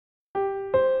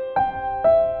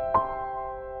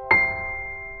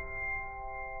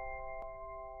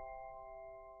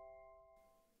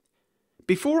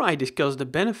Before I discuss the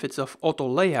benefits of auto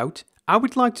layout, I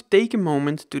would like to take a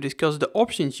moment to discuss the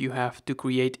options you have to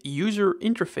create user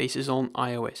interfaces on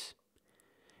iOS.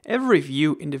 Every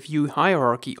view in the view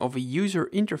hierarchy of a user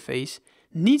interface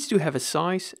needs to have a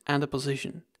size and a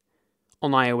position.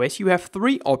 On iOS you have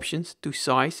three options to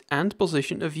size and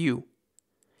position a view.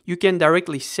 You can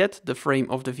directly set the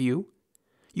frame of the view,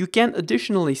 you can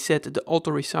additionally set the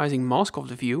auto-resizing mask of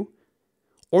the view,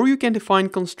 or you can define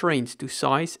constraints to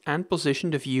size and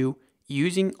position the view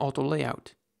using auto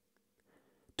layout.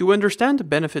 To understand the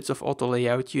benefits of auto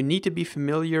layout, you need to be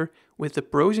familiar with the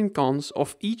pros and cons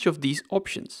of each of these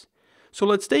options. So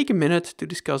let's take a minute to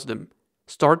discuss them,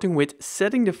 starting with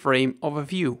setting the frame of a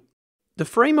view. The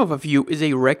frame of a view is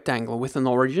a rectangle with an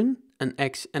origin, an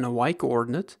x and a y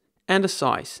coordinate, and a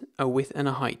size, a width and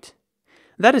a height.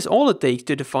 That is all it takes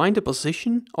to define the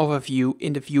position of a view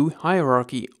in the view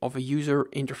hierarchy of a user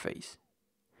interface.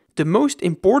 The most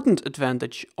important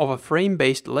advantage of a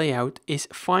frame-based layout is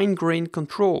fine-grained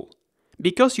control.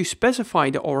 Because you specify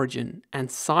the origin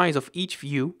and size of each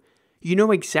view, you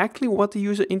know exactly what the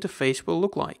user interface will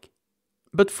look like.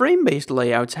 But frame-based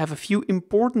layouts have a few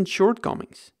important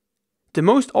shortcomings. The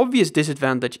most obvious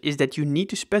disadvantage is that you need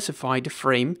to specify the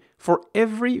frame for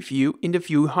every view in the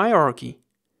view hierarchy.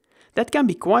 That can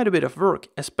be quite a bit of work,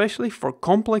 especially for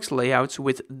complex layouts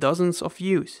with dozens of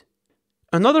views.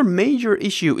 Another major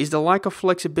issue is the lack of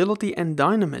flexibility and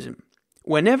dynamism.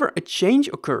 Whenever a change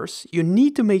occurs, you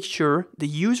need to make sure the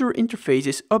user interface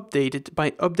is updated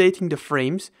by updating the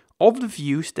frames of the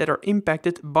views that are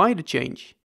impacted by the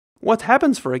change. What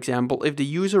happens, for example, if the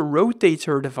user rotates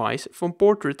her device from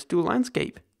portrait to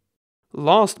landscape?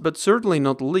 Last but certainly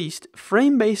not least,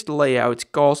 frame-based layouts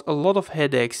cause a lot of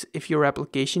headaches if your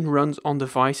application runs on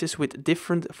devices with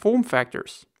different form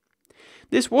factors.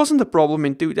 This wasn't a problem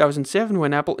in 2007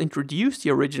 when Apple introduced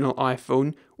the original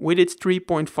iPhone with its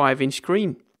 3.5-inch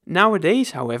screen.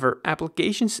 Nowadays, however,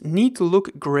 applications need to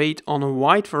look great on a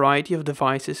wide variety of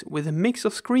devices with a mix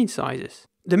of screen sizes.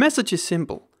 The message is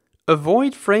simple.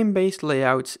 Avoid frame-based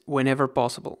layouts whenever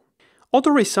possible.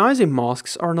 Auto-resizing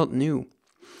masks are not new.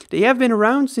 They have been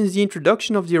around since the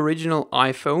introduction of the original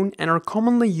iPhone and are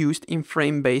commonly used in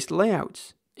frame-based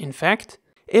layouts. In fact,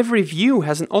 every view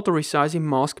has an auto-resizing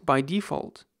mask by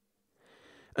default.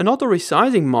 An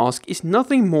auto-resizing mask is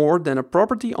nothing more than a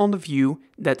property on the view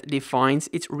that defines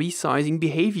its resizing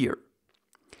behavior.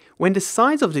 When the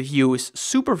size of the view's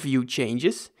superview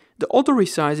changes, the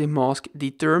auto-resizing mask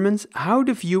determines how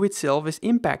the view itself is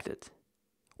impacted.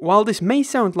 While this may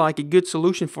sound like a good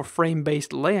solution for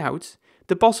frame-based layouts,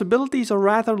 the possibilities are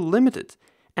rather limited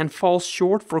and falls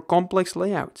short for complex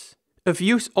layouts. A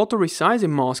view's auto-resizing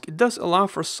mask does allow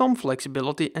for some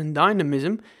flexibility and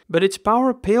dynamism, but its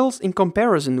power pales in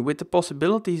comparison with the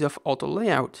possibilities of auto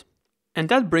layout. And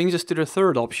that brings us to the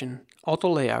third option, auto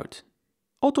layout.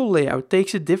 Auto layout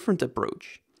takes a different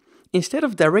approach. Instead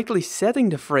of directly setting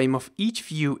the frame of each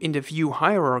view in the view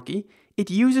hierarchy, it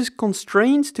uses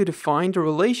constraints to define the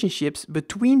relationships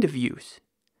between the views.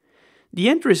 The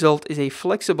end result is a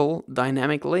flexible,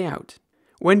 dynamic layout.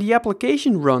 When the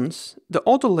application runs, the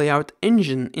auto layout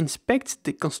engine inspects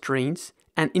the constraints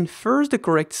and infers the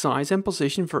correct size and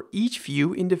position for each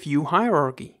view in the view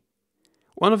hierarchy.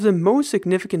 One of the most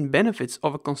significant benefits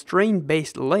of a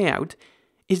constraint-based layout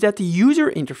is that the user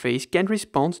interface can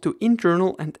respond to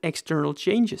internal and external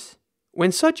changes.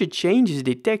 When such a change is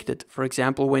detected, for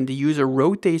example when the user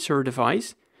rotates her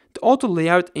device, the auto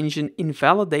layout engine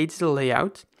invalidates the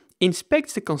layout,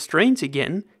 inspects the constraints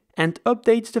again, and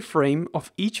updates the frame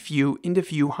of each view in the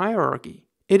view hierarchy.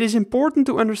 It is important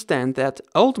to understand that,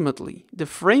 ultimately, the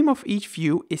frame of each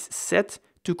view is set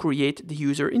to create the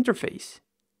user interface.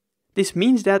 This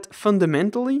means that,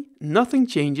 fundamentally, nothing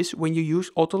changes when you use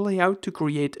auto layout to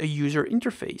create a user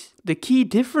interface. The key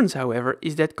difference, however,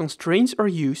 is that constraints are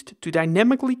used to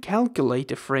dynamically calculate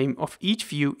the frame of each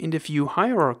view in the view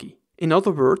hierarchy. In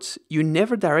other words, you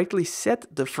never directly set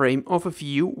the frame of a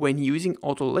view when using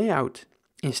auto layout.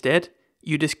 Instead,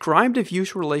 you describe the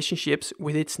view's relationships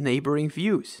with its neighboring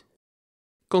views.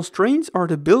 Constraints are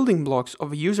the building blocks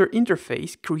of a user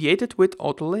interface created with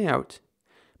auto layout.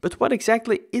 But what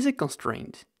exactly is a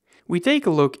constraint? We take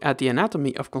a look at the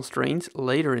anatomy of constraints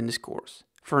later in this course.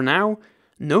 For now,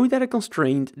 know that a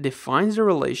constraint defines the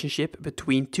relationship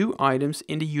between two items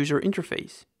in the user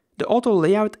interface. The auto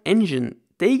layout engine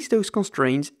takes those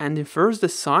constraints and infers the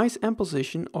size and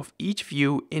position of each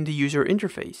view in the user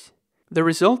interface. The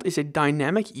result is a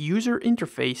dynamic user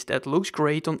interface that looks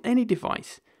great on any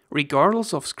device,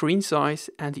 regardless of screen size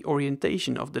and the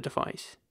orientation of the device.